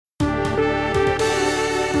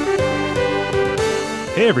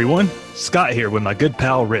Hey everyone, Scott here with my good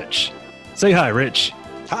pal Rich. Say hi, Rich.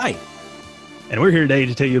 Hi. And we're here today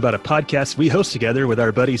to tell you about a podcast we host together with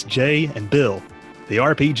our buddies Jay and Bill, the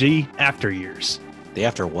RPG After Years. The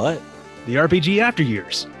after what? The RPG After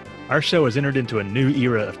Years. Our show has entered into a new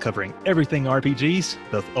era of covering everything RPGs,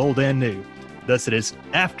 both old and new. Thus it is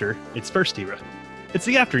after its first era. It's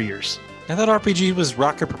the After Years. I thought RPG was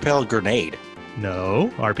rocket propelled grenade.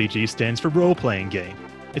 No, RPG stands for role-playing game.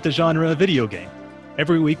 It's a genre of video game.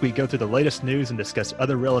 Every week we go through the latest news and discuss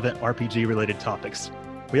other relevant RPG-related topics.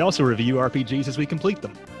 We also review RPGs as we complete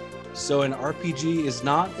them. So an RPG is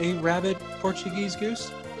not a rabid Portuguese goose?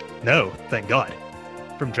 No, thank God.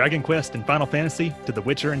 From Dragon Quest and Final Fantasy to The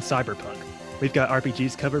Witcher and Cyberpunk, we've got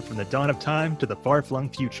RPGs covered from the dawn of time to the far-flung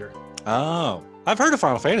future. Oh, I've heard of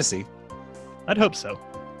Final Fantasy. I'd hope so.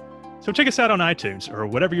 So check us out on iTunes or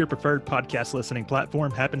whatever your preferred podcast listening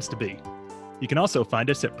platform happens to be. You can also find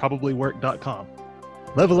us at probablywork.com.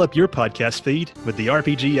 Level up your podcast feed with the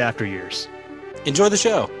RPG After Years. Enjoy the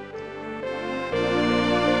show.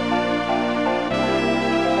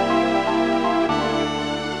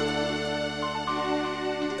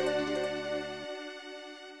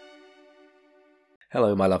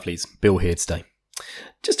 Hello, my lovelies. Bill here today.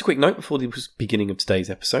 Just a quick note before the beginning of today's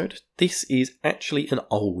episode. This is actually an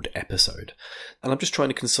old episode, and I'm just trying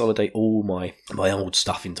to consolidate all my old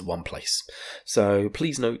stuff into one place. So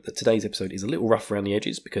please note that today's episode is a little rough around the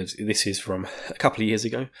edges because this is from a couple of years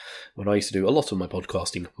ago when I used to do a lot of my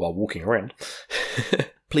podcasting while walking around.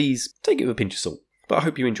 Please take it with a pinch of salt, but I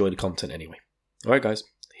hope you enjoy the content anyway. Alright guys,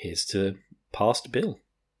 here's to past Bill.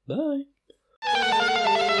 Bye.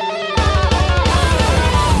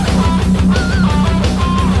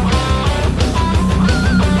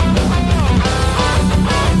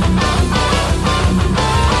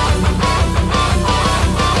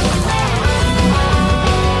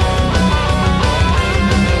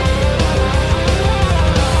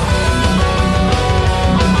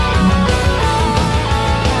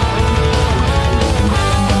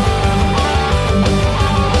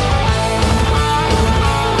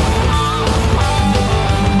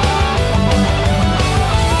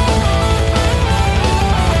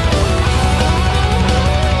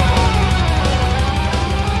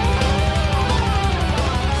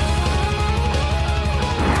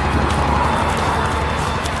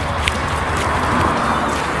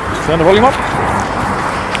 Turn the volume up.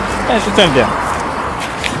 Let's just turn it down.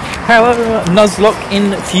 Hello, Nuzlocke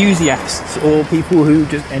enthusiasts, or people who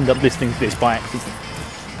just end up listening to this by accident.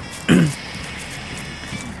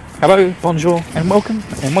 Hello, bonjour, and welcome.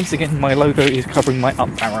 And once again, my logo is covering my up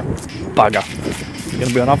arrow. Bugger. It's going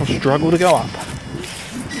to be another struggle to go up.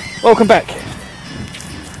 Welcome back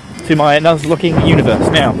to my Nuzlocking universe.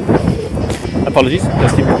 Now, apologies, it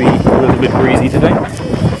does seem to be a little bit breezy today.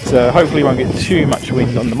 So hopefully I won't get too much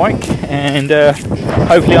wind on the mic, and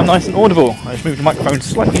hopefully I'm nice and audible. I just moved the microphone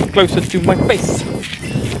slightly closer to my face.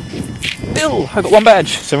 Bill, I got one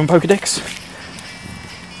badge, 7 Pokedex.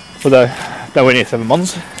 Although, nowhere near 7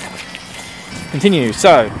 Mons. Continue,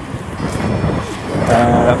 so.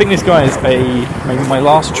 I think this guy is maybe my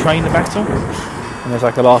last trainer battle. And there's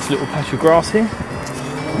like a last little patch of grass here.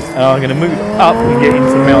 And I'm going to move up and get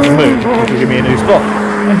into Mountain Moon, which will give me a new spot.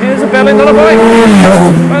 And here's a bell in on a bike!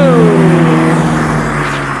 Oh!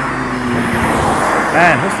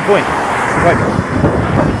 Man, what's the point? It's like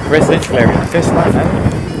a residential area. Just like that.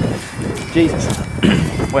 Jesus.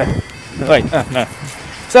 Where? Wait, no.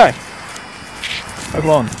 So,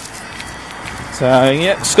 Pokemon. So,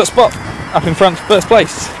 yeah, Scott Spot up in front, first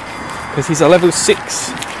place. Because he's a level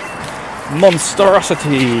 6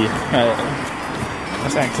 monstrosity.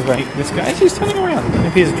 Let's activate this guy. He's turning around.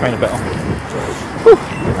 Maybe he's a trainer battle. Whew,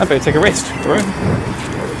 I better take a rest, bro.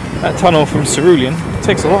 That tunnel from Cerulean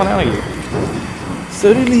takes a lot out of you.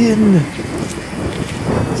 Cerulean!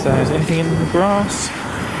 So, is there anything in the grass?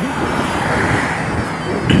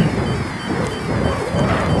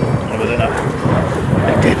 Oh, I don't know.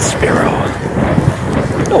 A dead Spearow.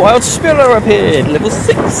 A wild Spearow appeared, level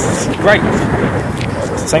 6. Great.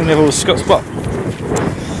 It's the same level as Scott Spot.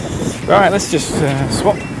 Right, let's just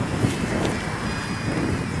swap.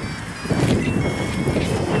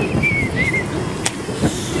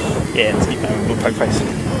 Yeah, let's keep going with poke face.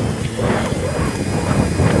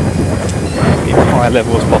 Keep as high a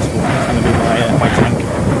level as possible. That's going to be my tank.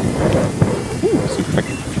 Ooh, super quick.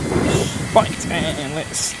 Right, and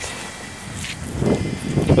let's.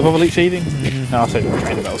 The bubble leech eating? No, I'll say the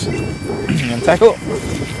trainer bells. And tackle.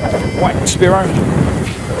 White Spearow.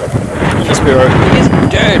 Spearow is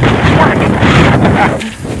dead.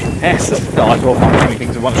 Yes, oh, I thought I was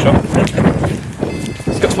things in one shot.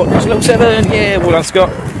 Scott Spot was level 7. Yeah, well done, Scott.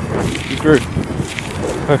 You grew.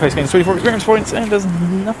 Pokeface gains 24 experience points and does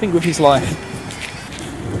nothing with his life.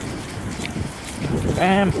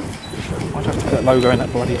 Damn. Why'd I have to put that logo in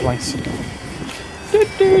that bloody place?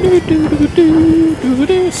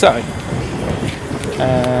 So,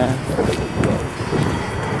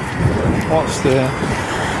 what's the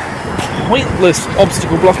pointless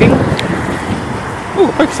obstacle blocking? Oh,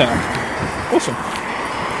 a Poke Center. Awesome.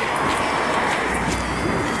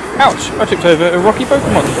 Ouch, I tipped over a rocky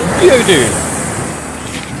Pokemon. Geodude.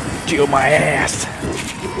 Geo my ass.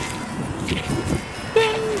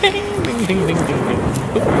 Ding, ding, ding, ding, ding, ding.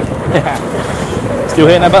 Still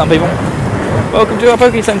hitting that button, people. Welcome to our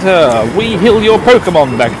Poke Center. We heal your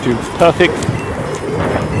Pokemon back to perfect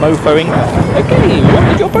mofoing. Okay, what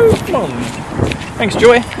is your Pokemon? Thanks,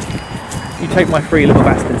 Joy. You take my free little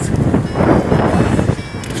bastards.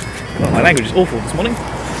 God, my language is awful this morning.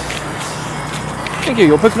 Thank you,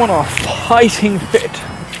 your Pokemon are fighting fit.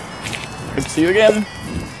 Good to see you again.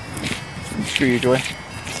 Screw you, Joy.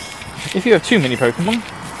 If you have too many Pokemon,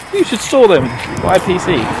 you should store them by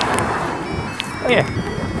PC. Oh yeah.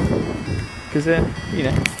 Because, you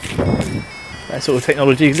know, that sort of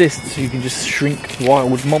technology exists, so you can just shrink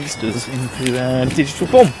wild monsters into digital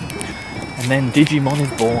form. And then Digimon is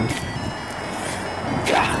born.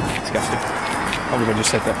 Ah, disgusting. I believe I just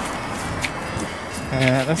said that.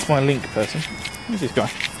 That's my Link person. Who's this guy?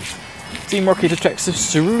 Team Rocket attracts the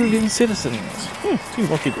cerulean citizens. Team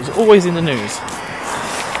Rocket is always in the news.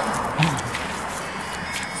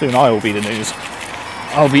 Soon I will be the news.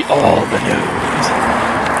 I'll be all the news.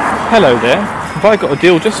 Hello there. Have I got a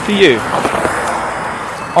deal just for you?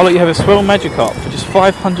 I'll let you have a Swirl Magikarp for just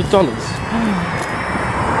 $500.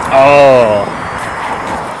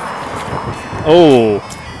 Oh.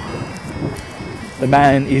 The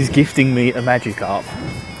man is gifting me a Magikarp.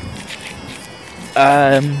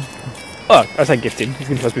 Oh, I say gifting. He's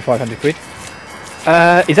going to cost me 500 quid.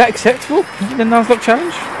 Is that acceptable in the Nuzlocke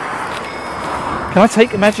challenge? Can I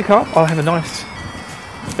take a Magikarp? I'll have a nice...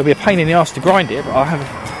 It'll be a pain in the arse to grind it, but I'll have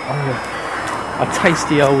a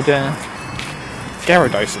tasty old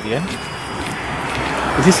Gyarados at the end.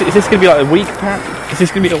 Is this going to be like a weak pack? Is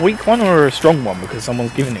this going to be a weak one or a strong one because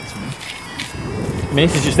someone's giving it to me? I mean,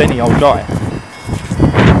 this is just any old guy.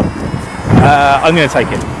 I'm going to take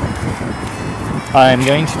it. I'm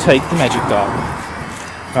going to take the Magikarp.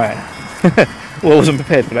 Right. Well, I wasn't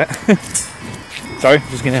prepared for that. So, I'm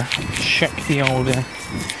just going to check the old...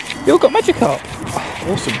 You all got Magikarp.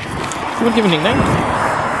 Oh, awesome. Do you want to give a nickname?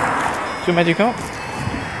 To a Magikarp?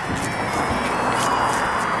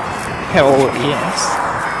 Hell yes.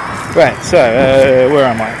 Right, so, where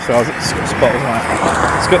am I? So I was at Scott Spot, wasn't I?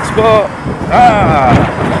 Scott Spot! Ah!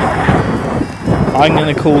 I'm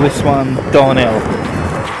going to call this one Darnell.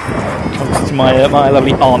 To my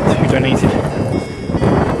lovely aunt who donated.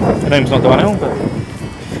 Her name's not Darnell, but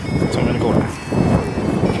that's what I'm going to call her.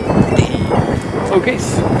 Focus.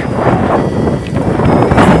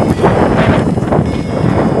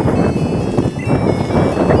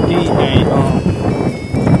 D-A-R.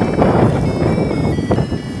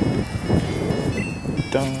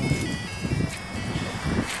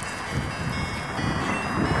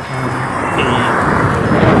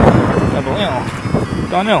 Double-L.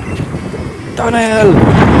 Darnell. Darnell!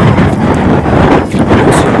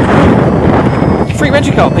 Free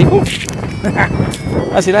Magikarp, people!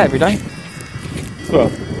 I see that every day. Well,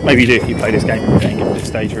 maybe you do if you play this game every day and get to this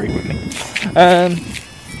stage very quickly.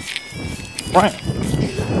 Right.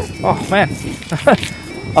 Oh, man.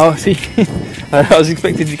 Oh, see, I was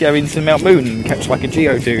expecting to go into Mount Moon and catch like a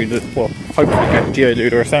Geodude, well, hopefully catch a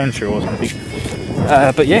Geodude or a Sandshrew or something.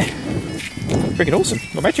 But yeah, freaking awesome.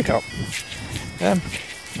 Got Magikarp.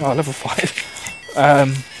 Oh, level 5.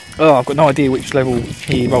 Oh, I've got no idea which level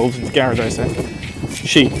he evolves into Gyarados then.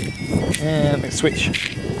 She. Let's switch.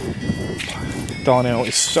 Darnell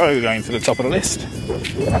is so going to the top of the list. So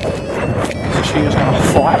she is going to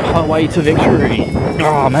fight her way to victory.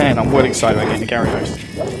 Oh man, I'm well excited about getting the Gyarados.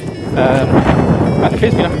 That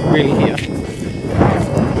appears to be nothing really here.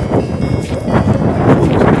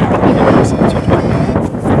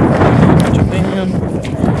 Jump in.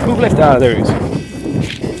 Move left. Ah, there it is.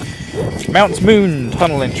 Mount Moon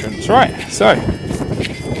tunnel entrance. Right, so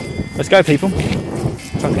let's go, people.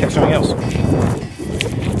 Time to catch something else.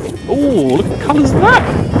 Oh, look at the colours of that!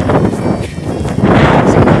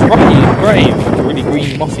 It's rocky and grey with a really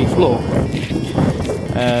green mossy floor.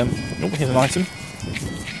 Oh, here's an item.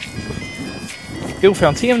 Bill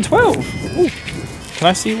found TM12. Ooh. Can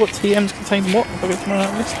I see what TMs contain what if I go to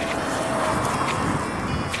my list?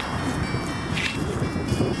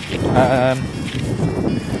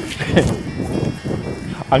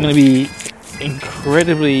 I'm going to be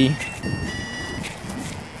incredibly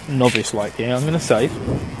novice-like here. I'm going to save.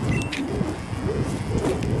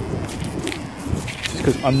 Just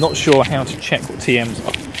because I'm not sure how to check what TMs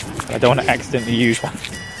are. I don't want to accidentally use one.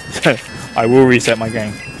 So I will reset my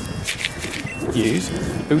game. Use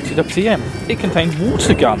booted up TM. It contains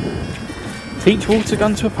water gun. Teach water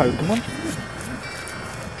gun to a Pokemon.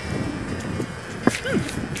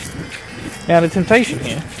 Now the temptation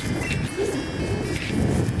here.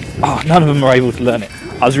 Oh, none of them are able to learn it.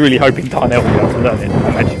 I was really hoping Darnell would be able to learn it.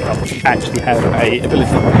 I Magikarp actually have a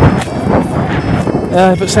ability.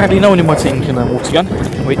 But sadly no one in my team can learn water gun,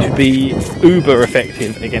 which would be uber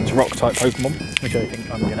effective against rock type Pokemon, which I think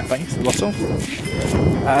I'm going to face a lot of.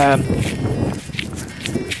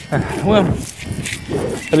 Well,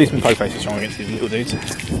 at least my Pokeface is strong against these little dudes.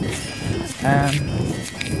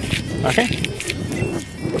 Okay,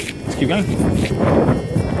 let's keep going.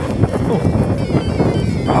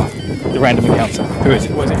 Oh, the random encounter. Who is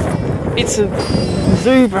it? What is it? It's a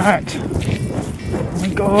Zubat! Oh my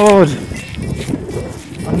god!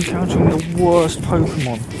 I'm encountering the worst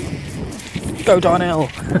Pokemon. Go Darnell!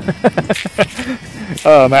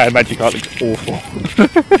 Oh man, Magikarp looks awful.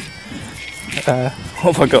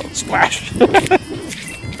 What have I got? Splash!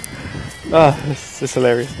 Oh, this is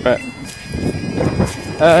hilarious. But,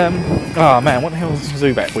 oh man, what the hell is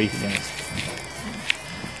Zubat weak against?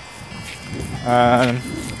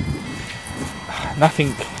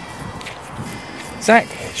 Nothing. Zac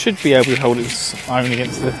should be able to hold its own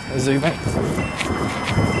against the Zubat.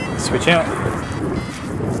 Switch out.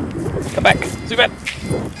 Come back, Zubat.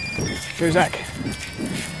 Go Zac.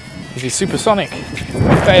 Is he supersonic?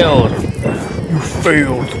 Failed. You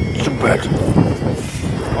failed, Zubat.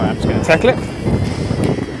 Right, I'm just going to tackle it.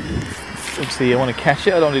 Obviously, I want to catch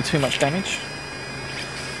it. I don't want to do too much damage.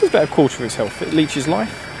 It's about a quarter of its health. It leeches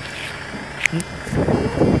life.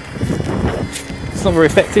 It's not very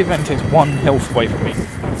effective and takes 1 health away from me.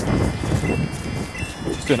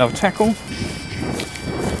 Just do another tackle.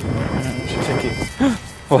 Should take it.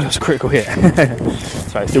 Oh, that was a critical hit.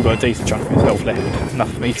 So it's still got a decent chunk of its health left.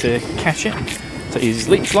 Enough for me to catch it. So it uses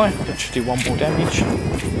leech life. That should do 1 more damage.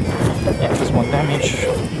 Yeah, does 1 damage.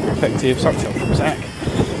 Effective. Sucks health from Zac.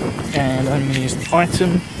 And I'm going to use the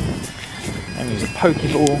item. I'm going to use the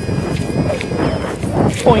Pokeball.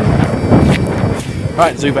 Point.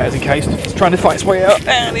 Right, Zubat is encased. It's trying to fight its way out,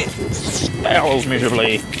 and it fails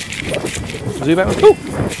miserably. Zubat was cool.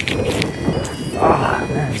 Ah,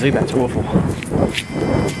 man, Zubat's awful.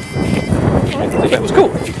 Alright, Zubat was cool.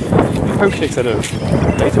 Pokedex had a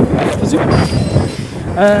data for Zubat.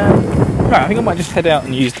 Right, I think I might just head out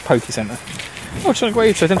and use the Poke Center. Oh, it's on a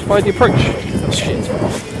grave to identify the approach. Oh, shit. Do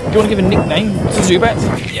you want to give a nickname to Zubat?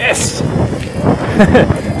 Yes!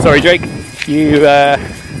 Sorry, Drake. You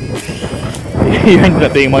ended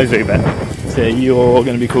up being my Zubat. So you're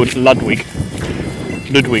going to be called Ludwig.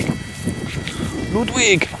 Ludwig.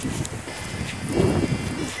 Ludwig!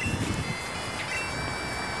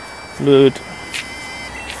 Ludwig.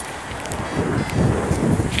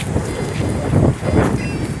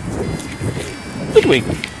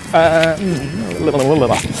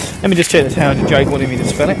 Let me just check this how Jake wanted me to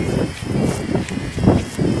spell it.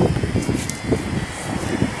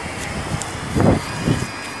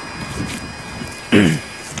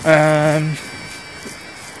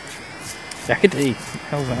 Yakety.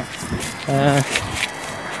 Hell's that?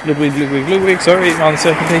 Ludwig. Sorry, on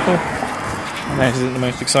certain people. And that isn't the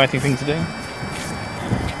most exciting thing to do.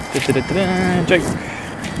 Joke.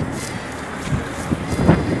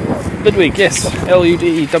 Ludwig, yes.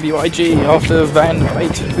 Ludwig after Van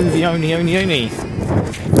Beethoven.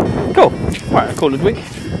 Cool. Right, I call Ludwig.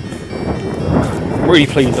 Really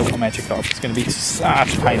pleased I've got Magikarp. It's going to be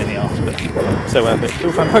such a pain in the arse, but so worth it.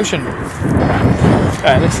 Dual Fan Potion.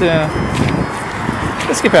 Alright, let's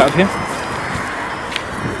skip out of here.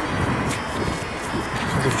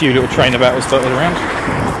 There's a few little trainer battles started around.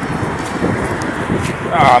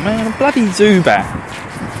 Ah, man, a bloody Zubat.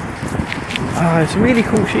 Ah, it's really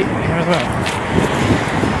cool shit here as well.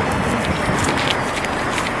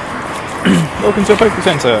 Welcome to a Poke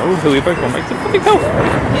Center. Oh, who are your Pokemon? Make the fucking health.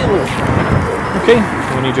 Okay,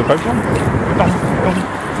 we need your Pokemon.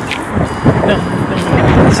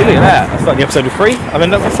 See, look at that. That's like the episode of 3. I've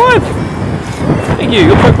ended up with 5. Thank you,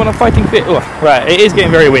 your Pokemon are fighting fit. Oh, right, it is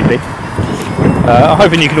getting very windy. I'm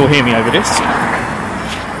hoping you can all hear me over this.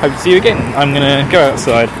 Hope to see you again. I'm going to go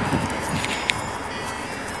outside.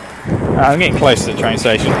 I'm getting close to the train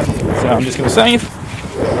station, so I'm just going to save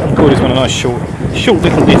and call this one a nice short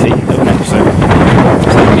little ditty of an episode. So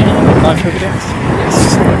again, live Pokedex. Yes.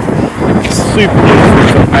 Super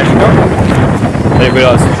beautiful Magikarp. I didn't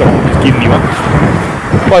realise someone was giving me one.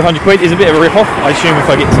 500 quid is a bit of a rip-off. I assume if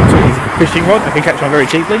I get some sort of fishing rod, I can catch one very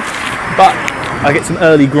cheaply. But I get some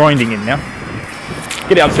early grinding in now.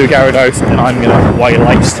 Get it up to a Gyarados, and I'm going to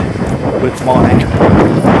waylaced with my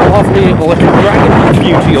lovely little dragon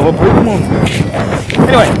beauty of a Pokemon.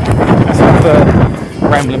 Anyway, that's enough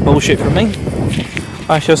rambling bullshit from me.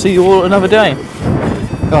 I shall see you all another day.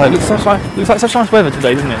 Oh, it looks like such nice weather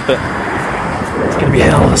today, doesn't it? But it's going to be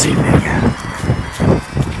hell this evening.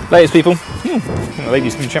 Latest, people. The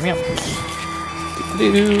ladies can check me out.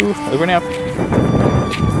 Over and out.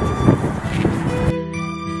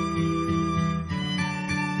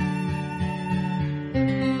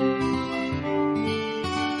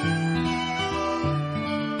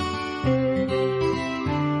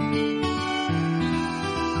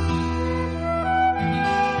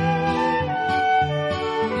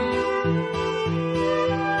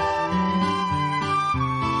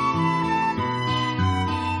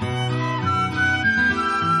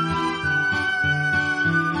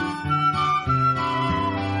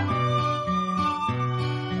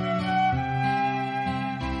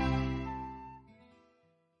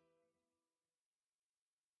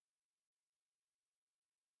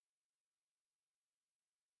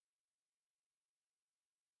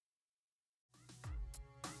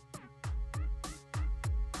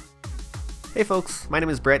 Hey folks, my name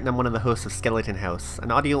is Brett and I'm one of the hosts of Skeleton House,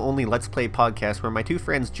 an audio-only Let's Play podcast where my two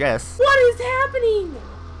friends Jess... What is happening?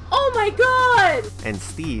 Oh my god! ...and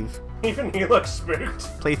Steve... Even he looks spooked.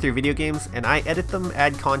 ...play through video games, and I edit them,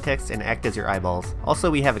 add context, and act as your eyeballs.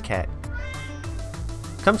 Also, we have a cat.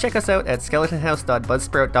 Come check us out at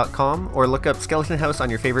skeletonhouse.buzzsprout.com or look up Skeleton House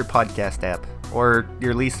on your favorite podcast app. Or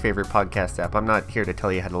your least favorite podcast app. I'm not here to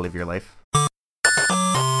tell you how to live your life.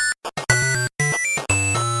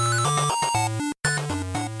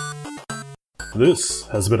 This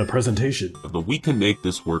has been a presentation of the We Can Make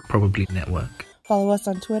This Work Probably Network. Follow us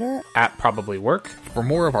on Twitter @ProbablyWork for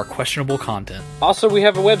more of our questionable content. Also, we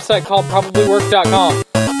have a website called probablywork.com.